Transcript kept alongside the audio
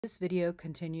This video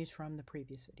continues from the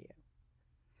previous video.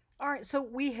 All right, so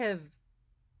we have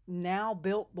now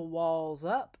built the walls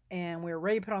up and we're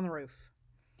ready to put on the roof.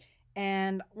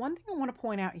 And one thing I want to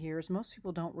point out here is most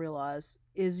people don't realize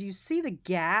is you see the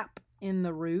gap in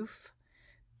the roof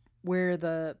where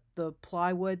the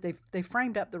plywood, they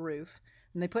framed up the roof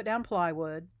and they put down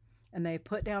plywood and they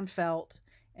put down felt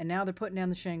and now they're putting down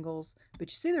the shingles.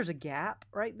 But you see there's a gap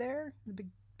right there, the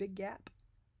big gap.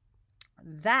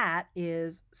 That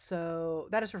is for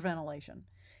ventilation.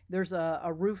 There's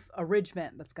a ridge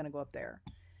vent that's going to go up there.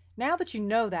 Now that you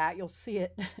know that, you'll see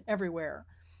it everywhere.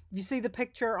 You see the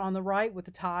picture on the right with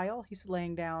the tile. He's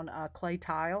laying down clay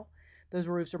tile. Those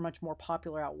roofs are much more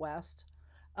popular out west.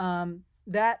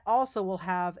 That also will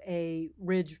have a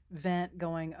ridge vent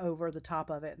going over the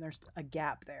top of it, and there's a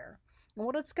gap there. And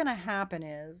what's going to happen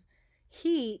is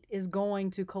heat is going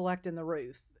to collect in the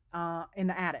roof, in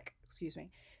the attic, excuse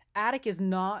me. Attic is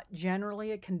not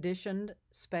generally a conditioned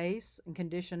space, and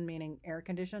conditioned meaning air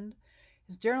conditioned.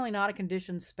 It's generally not a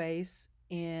conditioned space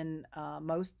in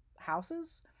most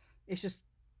houses. It's just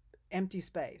empty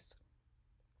space.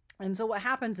 And so what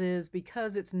happens is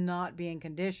because it's not being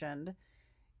conditioned,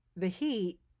 the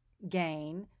heat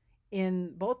gain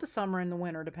in both the summer and the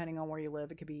winter, depending on where you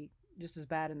live, it could be just as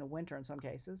bad in the winter in some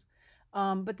cases.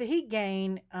 But the heat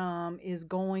gain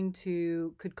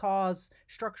could cause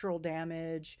structural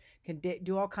damage, can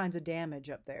do all kinds of damage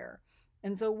up there.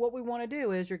 And so what we want to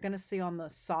do is you're going to see on the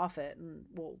soffit, and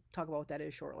we'll talk about what that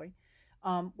is shortly.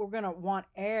 We're going to want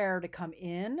air to come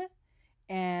in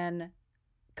and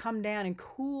come down and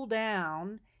cool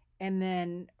down, and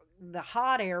then the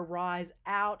hot air rise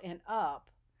out and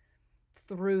up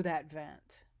through that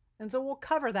vent. And so we'll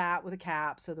cover that with a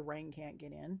cap so the rain can't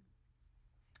get in.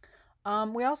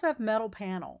 We also have metal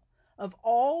panel. Of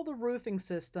all the roofing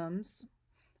systems,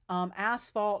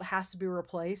 asphalt has to be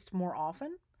replaced more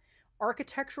often.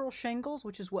 Architectural shingles,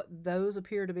 which is what those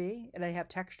appear to be, and they have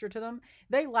texture to them,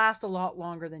 they last a lot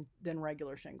longer than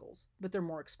regular shingles, but they're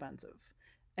more expensive.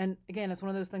 And again, it's one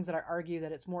of those things that I argue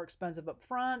that it's more expensive up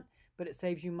front, but it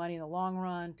saves you money in the long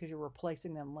run because you're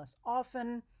replacing them less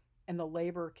often and the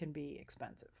labor can be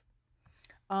expensive.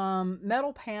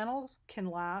 Metal panels can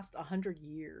last 100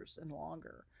 years and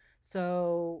longer.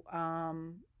 So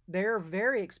they're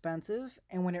very expensive,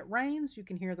 and when it rains, you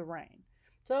can hear the rain.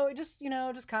 So it just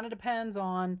kind of depends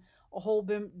on a whole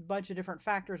bunch of different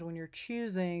factors when you're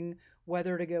choosing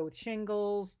whether to go with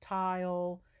shingles,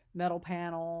 tile, metal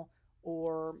panel,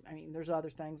 or, I mean, there's other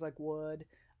things like wood.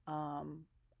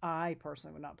 I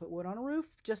personally would not put wood on a roof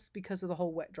just because of the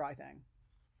whole wet-dry thing.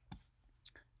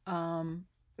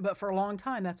 But for a long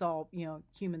time, that's all,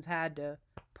 humans had to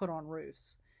put on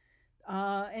roofs.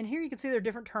 And here you can see there are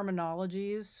different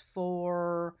terminologies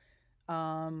for,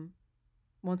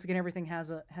 once again, everything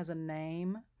has a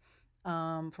name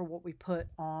for what we put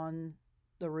on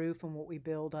the roof and what we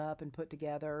build up and put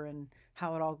together and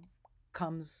how it all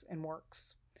comes and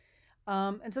works.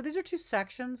 And so these are two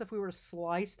sections. If we were to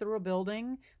slice through a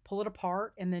building, pull it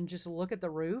apart, and then just look at the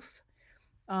roof,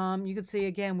 you can see,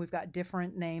 again, we've got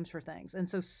different names for things. And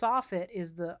so soffit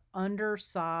is the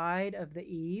underside of the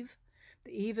eave.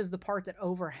 The eave is the part that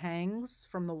overhangs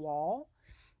from the wall.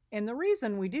 And the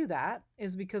reason we do that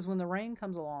is because when the rain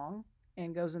comes along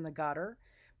and goes in the gutter,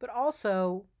 but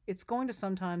also it's going to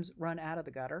sometimes run out of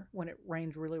the gutter when it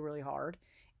rains really, really hard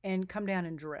and come down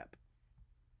and drip.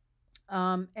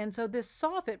 And so this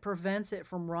soffit prevents it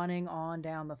from running on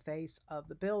down the face of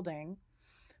the building.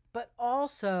 But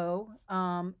also,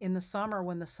 in the summer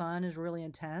when the sun is really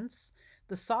intense,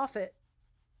 the soffit,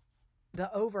 the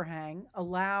overhang,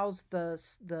 allows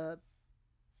the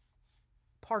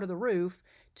part of the roof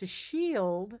to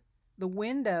shield the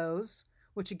windows,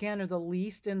 which again are the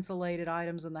least insulated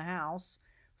items in the house,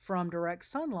 from direct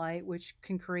sunlight, which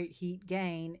can create heat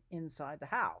gain inside the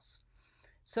house.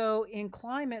 So in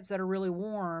climates that are really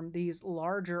warm, these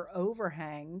larger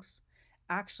overhangs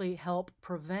actually help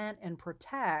prevent and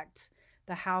protect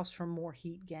the house from more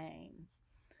heat gain.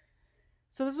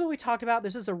 So this is what we talked about.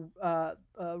 This is a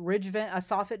ridge vent, a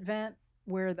soffit vent,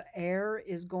 where the air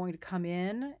is going to come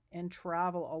in and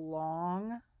travel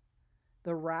along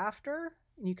the rafter.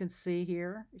 And you can see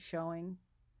here showing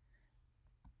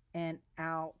and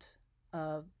out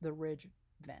of the ridge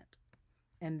vent.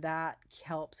 And that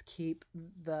helps keep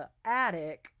the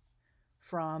attic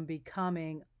from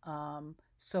becoming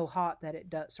so hot that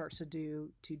it starts to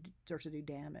do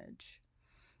damage.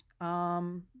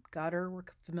 Gutter, we're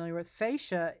familiar with.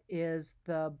 Fascia is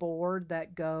the board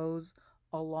that goes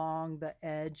along the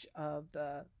edge of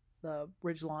the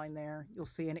ridge line there. You'll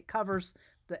see, and it covers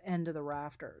the end of the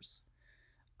rafters.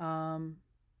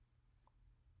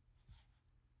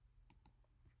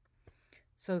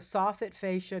 So soffit,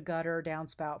 fascia, gutter,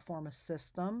 downspout form a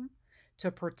system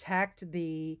to protect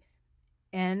the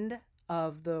end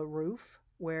of the roof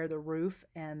where the roof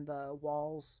and the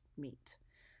walls meet.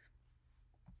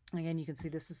 Again, you can see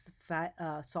this is the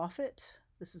soffit,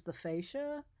 this is the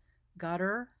fascia,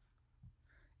 gutter,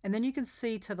 and then you can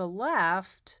see to the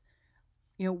left,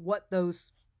 what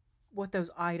those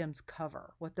items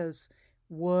cover, what those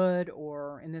wood,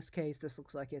 or in this case, this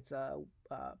looks like it's a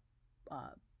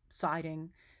siding,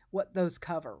 what those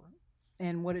cover.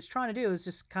 And what it's trying to do is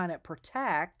just kind of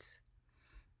protect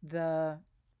the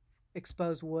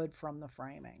exposed wood from the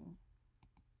framing.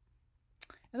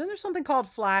 And then there's something called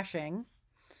flashing,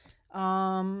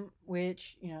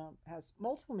 which, has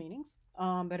multiple meanings.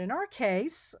 But in our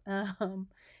case,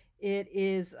 it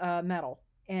is metal.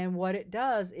 And what it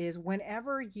does is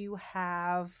whenever you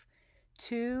have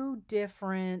two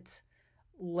different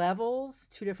levels,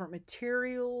 two different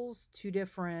materials, two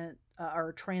different,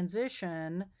 or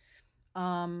transition,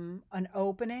 an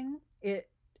opening, it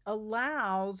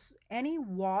allows any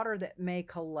water that may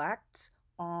collect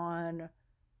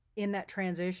in that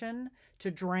transition to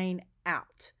drain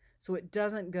out, so it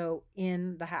doesn't go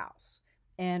in the house.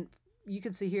 And you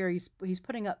can see here he's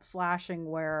putting up flashing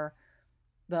where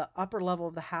the upper level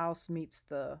of the house meets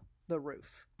the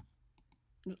roof.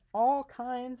 There's all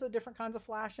kinds of different kinds of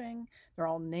flashing. They're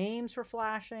all names for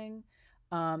flashing.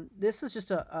 This is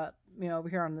just over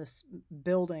here on this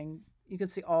building, you can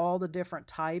see all the different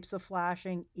types of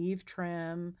flashing: eave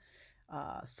trim,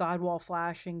 sidewall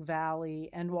flashing, valley,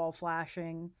 end wall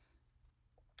flashing.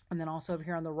 And then also over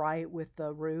here on the right with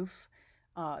the roof,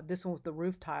 this one with the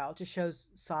roof tile just shows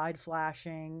side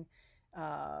flashing,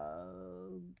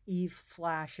 eave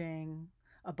flashing.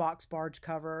 A box barge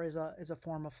cover is a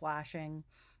form of flashing.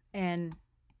 And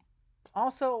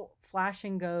also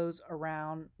flashing goes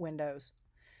around windows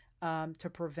to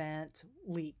prevent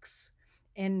leaks.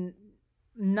 And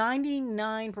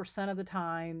 99% of the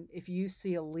time, if you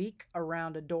see a leak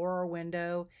around a door or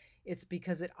window, it's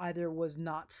because it either was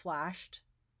not flashed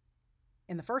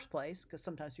in the first place, because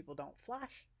sometimes people don't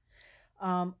flash,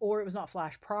 or it was not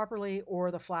flashed properly,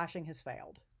 or the flashing has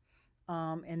failed.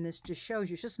 And this just shows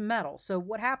you it's just metal. So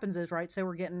what happens is, right, say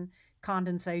we're getting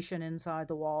condensation inside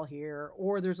the wall here,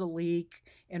 or there's a leak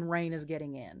and rain is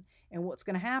getting in. And what's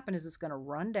going to happen is it's going to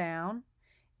run down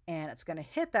and it's going to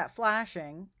hit that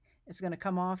flashing. It's going to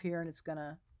come off here and it's going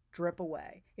to drip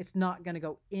away. It's not going to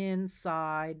go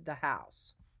inside the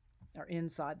house or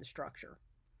inside the structure.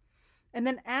 And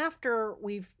then after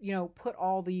we've, put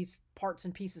all these parts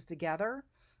and pieces together,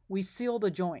 we seal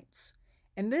the joints.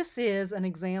 And this is an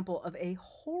example of a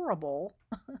horrible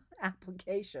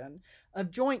application of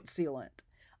joint sealant.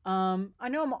 I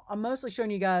know I'm mostly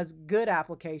showing you guys good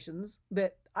applications,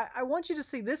 but I want you to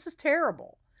see this is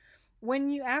terrible.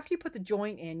 After you put the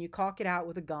joint in, you caulk it out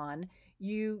with a gun.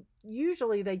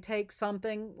 Usually they take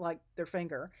something like their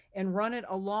finger and run it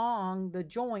along the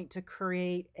joint to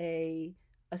create a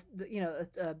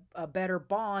better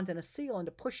bond and a seal, and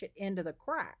to push it into the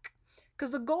crack.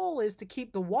 Because the goal is to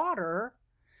keep the water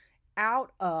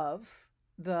out of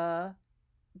the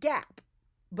gap,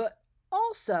 but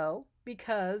also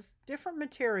because different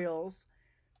materials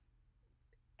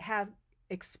have different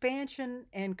expansion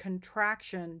and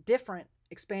contraction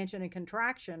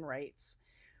rates.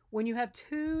 When you have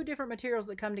two different materials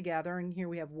that come together, and here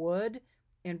we have wood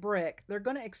and brick, they're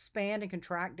going to expand and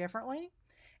contract differently.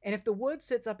 And if the wood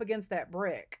sits up against that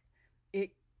brick,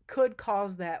 it could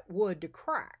cause that wood to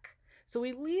crack. So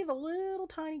we leave a little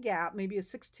tiny gap, maybe a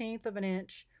 1/16 of an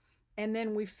inch, and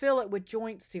then we fill it with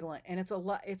joint sealant, and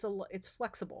it's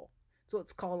flexible. So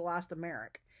it's called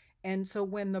elastomeric. And so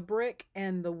when the brick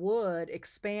and the wood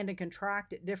expand and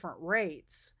contract at different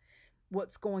rates,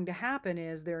 what's going to happen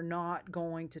is they're not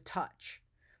going to touch.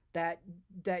 That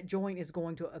joint is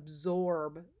going to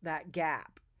absorb that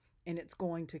gap, and it's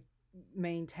going to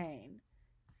maintain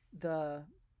the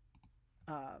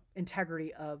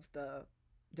integrity of the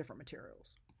different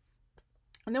materials.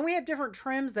 And then we have different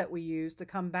trims that we use to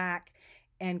come back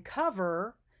and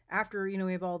cover after,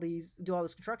 we have do all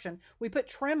this construction. We put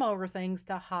trim over things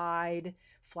to hide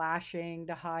flashing,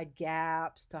 to hide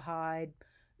gaps, to hide,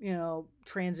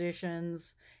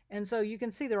 transitions. And so you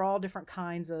can see they're all different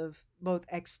kinds of both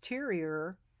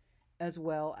exterior as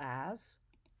well as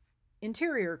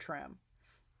interior trim.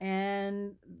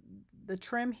 And the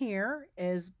trim here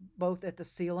is both at the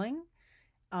ceiling,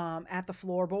 at the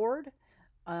floorboard,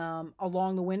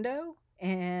 along the window,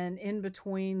 and in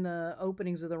between the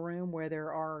openings of the room where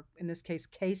there are, in this case,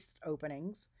 cased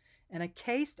openings. And a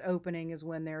cased opening is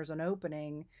when there's an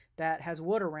opening that has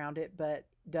wood around it but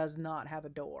does not have a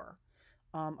door.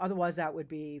 Otherwise, that would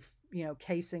be,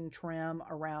 casing trim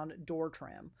around door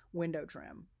trim, window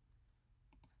trim.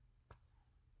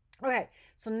 Okay,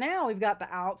 so now we've got the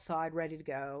outside ready to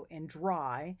go and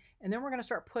dry, and then we're going to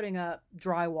start putting up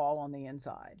drywall on the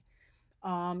inside.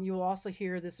 You will also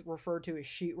hear this referred to as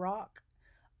sheetrock.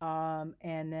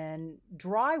 And then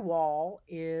drywall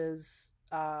is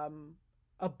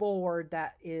a board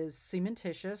that is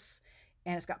cementitious,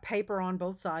 and it's got paper on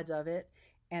both sides of it.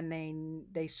 And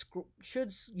they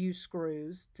should use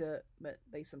screws but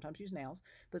they sometimes use nails.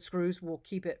 But screws will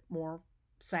keep it more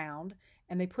sound.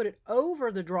 And they put it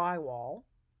over the drywall.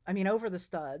 I mean, over the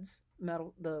studs,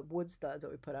 the wood studs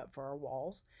that we put up for our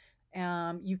walls.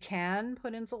 You can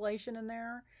put insulation in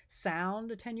there, sound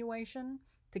attenuation,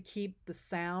 to keep the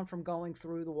sound from going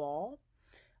through the wall.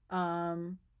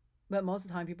 But most of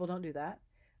the time people don't do that.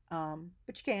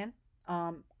 But you can.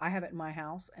 I have it in my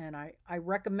house, and I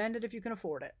recommend it if you can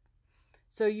afford it.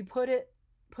 So you put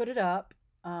it up,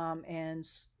 and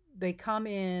they come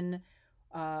in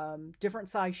different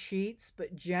size sheets,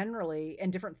 but generally,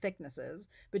 and different thicknesses.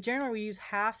 But generally, we use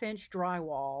 1/2-inch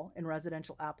drywall in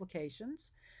residential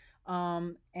applications.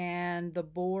 And the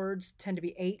boards tend to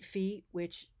be 8 feet,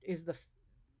 which is the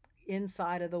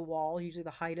inside of the wall, usually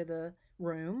the height of the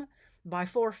room, by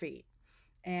 4 feet.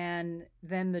 And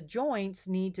then the joints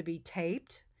need to be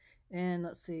taped. And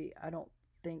let's see, I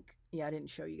didn't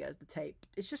show you guys the tape.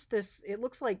 It's just this, it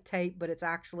looks like tape, but it's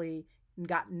actually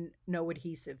got no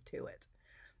adhesive to it.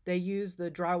 They use the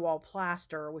drywall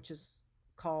plaster, which is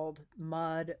called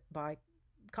mud by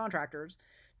contractors,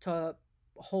 to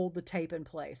hold the tape in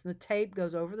place. And the tape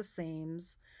goes over the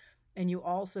seams, and you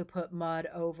also put mud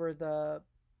over the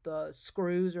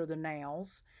screws or the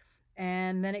nails,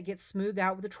 and then it gets smoothed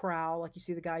out with a trowel like you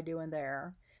see the guy doing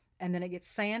there, and then it gets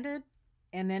sanded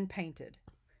and then painted,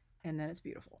 and then it's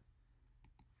beautiful.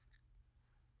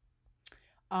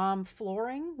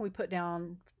 Flooring, we put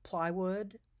down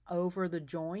plywood over the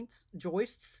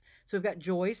joists. So we've got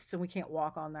joists, and we can't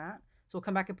walk on that, so we'll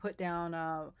come back and put down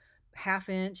 1/2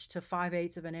 inch to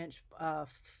 5/8 of an inch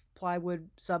plywood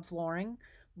subflooring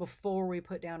before we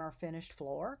put down our finished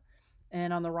floor.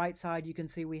 And on the right side, you can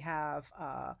see we have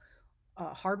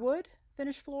hardwood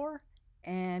finished floor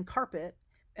and carpet.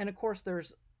 And of course,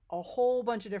 there's a whole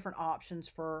bunch of different options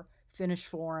for finished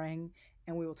flooring,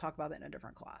 and we will talk about that in a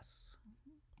different class.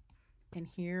 And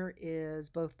here is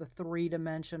both the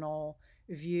 3-dimensional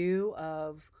view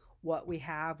of what we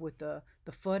have with the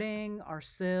footing, our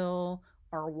sill,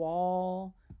 our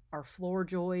wall, our floor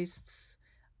joists,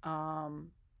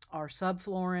 our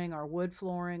subflooring, our wood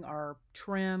flooring, our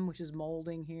trim, which is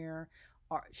molding here.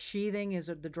 Our sheathing is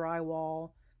the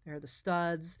drywall. There are the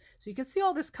studs. So you can see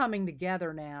all this coming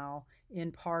together now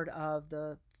in part of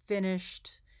the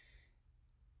finished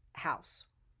house.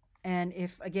 And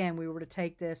if, again, we were to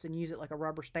take this and use it like a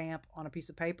rubber stamp on a piece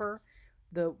of paper,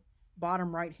 the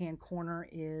bottom right-hand corner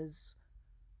is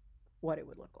what it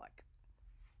would look like.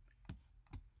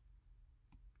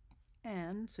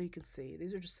 And so you can see,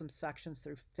 these are just some sections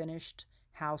through finished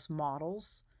house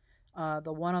models.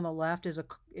 The one on the left is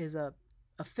a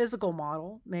physical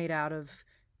model made out of,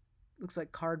 looks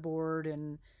like cardboard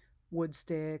and wood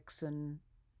sticks and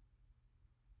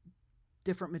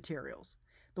different materials.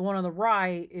 The one on the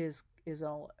right is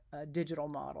a digital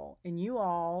model, and you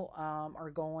all are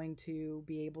going to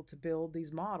be able to build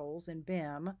these models in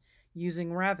BIM using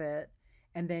Revit,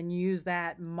 and then use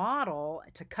that model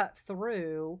to cut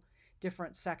through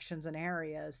different sections and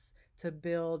areas to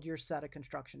build your set of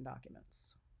construction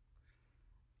documents.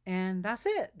 And that's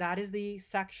it. That is the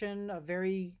section, a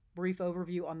very brief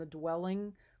overview on the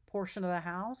dwelling portion of the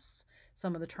house,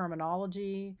 some of the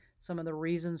terminology, some of the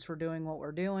reasons for doing what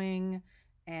we're doing,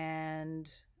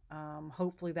 and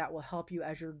hopefully that will help you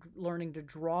as you're learning to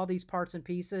draw these parts and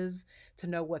pieces, to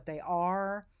know what they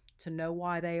are, to know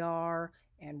why they are,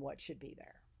 and what should be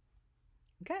there.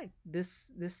 Okay,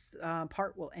 this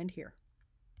part will end here.